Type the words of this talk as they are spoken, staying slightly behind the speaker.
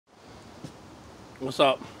What's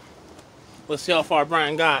up? Let's see how far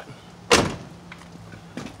Brian got.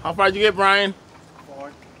 How far did you get, Brian?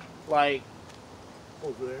 Far. Like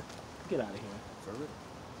over there. Get out of here. Further?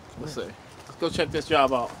 Let's see. Let's go check this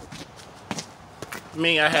job out.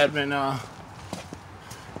 Me, I had been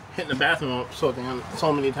hitting the bathroom up so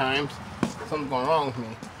many times. Something's going wrong with me.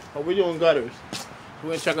 But we're doing gutters.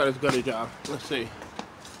 We're gonna check out this gutter job. Let's see.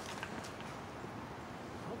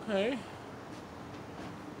 Okay.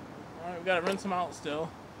 Alright, we gotta rinse them out still.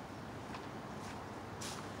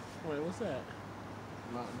 Wait, what's that?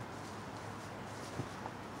 Nothing.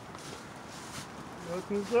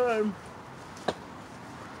 Nothing time.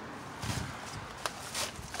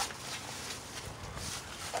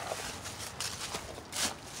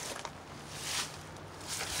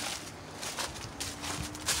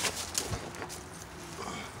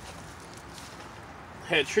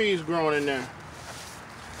 Had trees growing in there.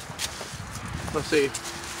 Let's see.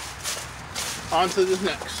 On to this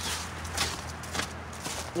next.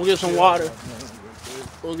 We'll get some water.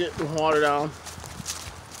 We'll get some water down.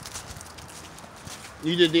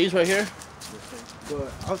 You did these right here? But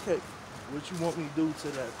okay, what you want me to do to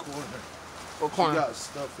that corner? What corner? You got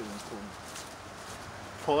stuff in the corner.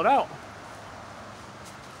 Pull it out.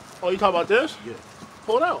 Oh, you talk about this? Yeah.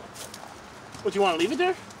 Pull it out. What, you want to leave it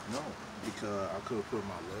there? No, because I could have put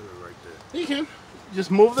my letter right there. You can. Just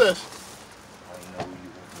move this. I don't know where you want me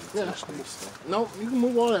to touch this stuff. No, you can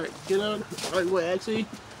move all that. Get out. Right, wait, actually,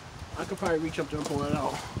 I could probably reach up there and pull that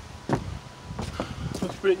out.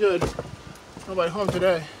 Looks pretty good. Nobody home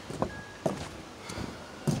today.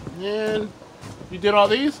 And you did all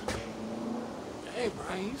these? Hey,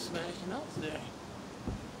 Brian, you smashing out today.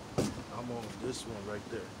 I'm on this one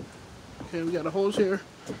right there. Okay, we got a hose here.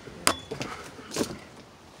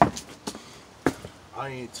 I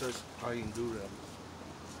ain't do that.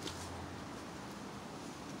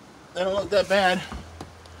 They don't look that bad.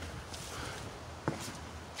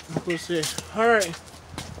 Let's see. Alright.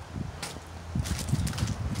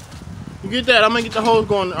 You get that, I'm gonna get the hose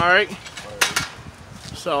going, alright?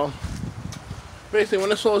 So, basically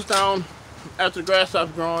when it slows down, after the grass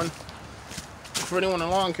stops growing, for anyone in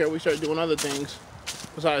lawn care, we start doing other things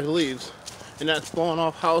besides leaves. And that's blowing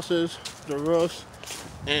off houses, the roofs,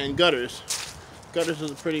 and gutters. Gutters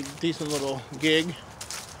is a pretty decent little gig.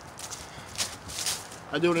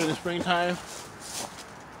 I do it in the springtime,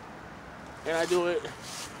 and I do it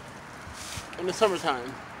in the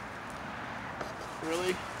summertime.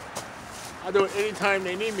 Really? I do it anytime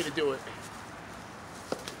they need me to do it.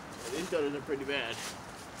 These gutters are pretty bad.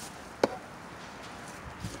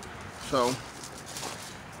 So,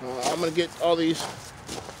 I'm gonna get all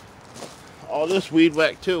this weed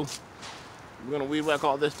whack too. We're gonna weed whack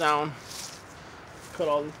all this down, cut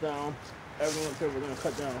all this down. Everything up here we're gonna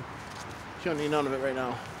cut down. She don't need none of it right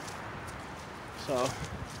now. So,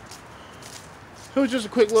 it was just a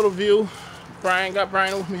quick little view. Brian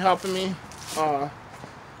with me, helping me.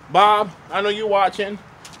 Bob, I know you're watching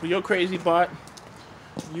with your crazy butt.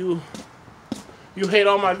 You hate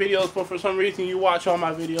all my videos, but for some reason you watch all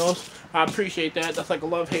my videos. I appreciate that. That's like a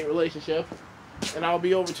love-hate relationship. And I'll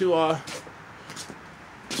be over to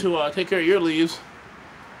take care of your leaves.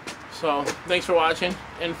 So, thanks for watching.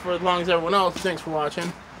 And for as long as everyone else, thanks for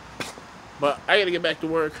watching. But I gotta get back to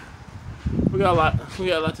work. We got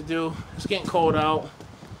a lot to do. It's getting cold out.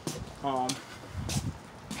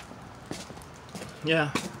 Yeah,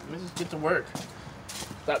 let's just get to work.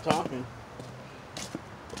 Stop talking.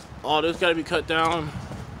 Oh, this gotta be cut down.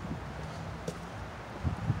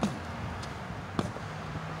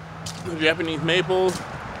 The Japanese maples,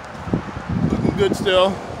 looking good still.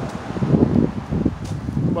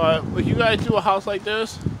 But if you guys do a house like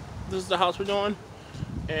this is the house we're doing,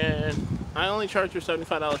 and I only charged her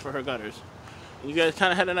 $75 for her gutters. And you guys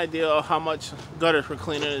kind of had an idea of how much gutters we're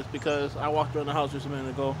cleaning is because I walked around the house just a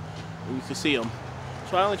minute ago and you could see them.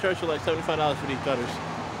 So I only charged her like $75 for these gutters.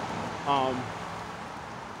 I'm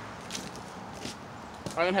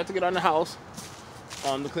gonna have to get on the house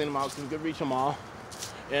to clean them out because we could reach them all.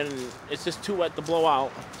 And it's just too wet to blow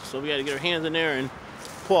out. So we gotta get our hands in there and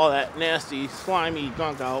pull all that nasty, slimy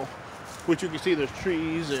gunk out. Which you can see there's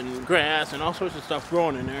trees and grass and all sorts of stuff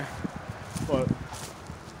growing in there. But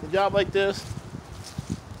a job like this,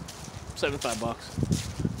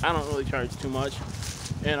 $75. I don't really charge too much.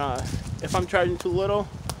 And if I'm charging too little,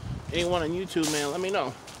 anyone on YouTube, man, let me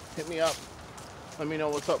know. Hit me up. Let me know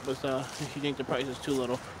what's up with if you think the price is too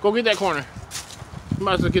little. Go get that corner. You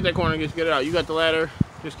might as well get that corner and just get it out. You got the ladder,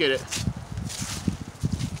 just get it.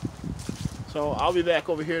 So I'll be back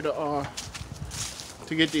over here to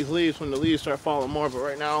get these leaves when the leaves start falling more. But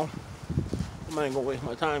right now, I'm not even gonna waste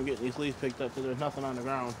my time getting these leaves picked up because there's nothing on the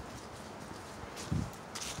ground.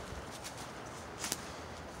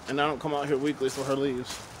 and I don't come out here weekly for her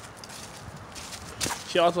leaves.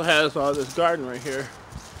 She also has this garden right here.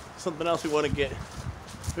 Something else we want to get.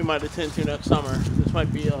 We might attend to next summer. This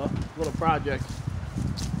might be a little project.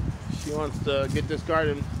 She wants to get this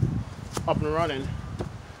garden up and running.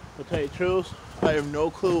 To tell you the truth, I have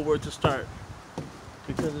no clue where to start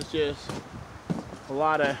because it's just a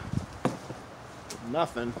lot of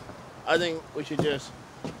nothing. I think we should just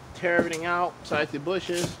tear everything out, besides the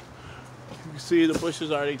bushes. You can see the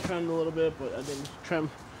bushes already trimmed a little bit, but I think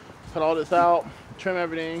cut all this out, trim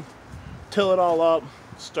everything, till it all up,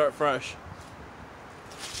 start fresh.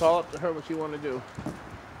 It's all up to her what you want to do.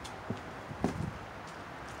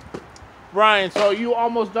 Brian, so you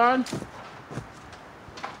almost done?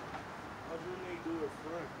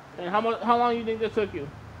 And how long you think this took you?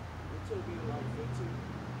 It took me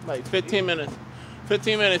like 15 minutes.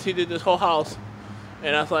 15 minutes he did this whole house,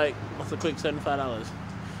 and that's a quick $75.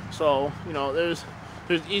 So, you know, there's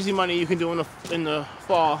easy money you can do in the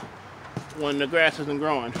fall when the grass isn't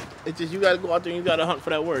growing. It's just you gotta go out there and you gotta hunt for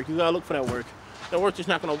that work. You gotta look for that work. That work's just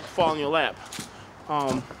not gonna fall in your lap.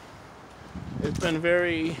 It's been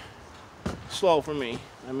very slow for me.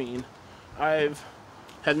 I mean, have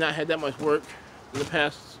not had that much work in the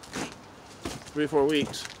past 3 or 4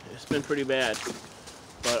 weeks. It's been pretty bad.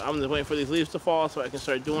 But I'm just waiting for these leaves to fall so I can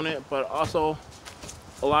start doing it. But also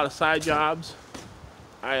a lot of side jobs.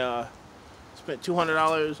 I spent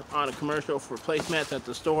 $200 on a commercial for placemats at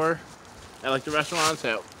the store, at like the restaurants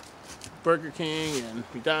at Burger King and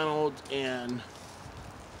McDonald's and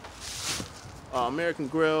American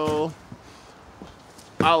Grill,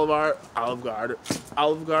 Olive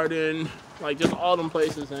Garden, like just all them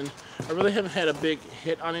places. And I really haven't had a big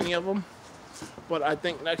hit on any of them. But I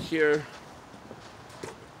think next year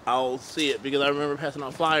I'll see it because I remember passing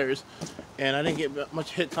out flyers and I didn't get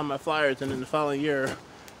much hits on my flyers, and in the following year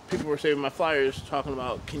people were saving my flyers talking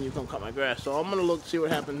about, can you come cut my grass? So I'm gonna look to see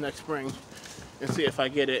what happens next spring and see if I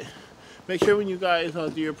get it. Make sure when you guys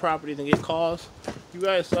do your properties and get calls, you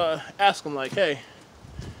guys ask them like, hey,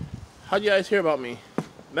 how'd you guys hear about me?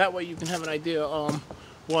 That way you can have an idea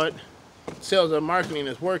what sales and marketing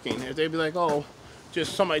is working. If they be like, oh,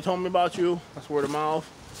 just somebody told me about you, that's word of mouth,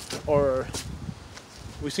 or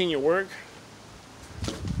we seen your work,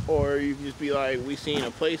 or you can just be like, we seen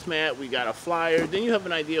a placemat, we got a flyer. Then you have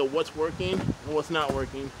an idea of what's working and what's not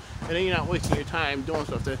working, and then you're not wasting your time doing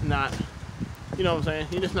stuff that's not, you know what I'm saying?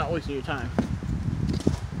 You're just not wasting your time.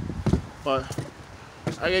 But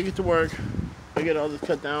I gotta get to work. I get all this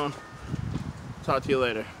cut down. Talk to you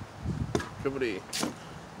later. Triple D.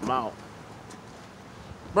 I'm out.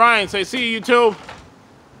 Brian, say see you YouTube.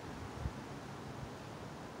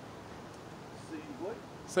 See what?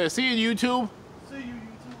 Say see you YouTube. See you,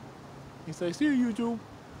 YouTube. He say see you YouTube.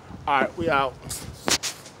 All right, we out.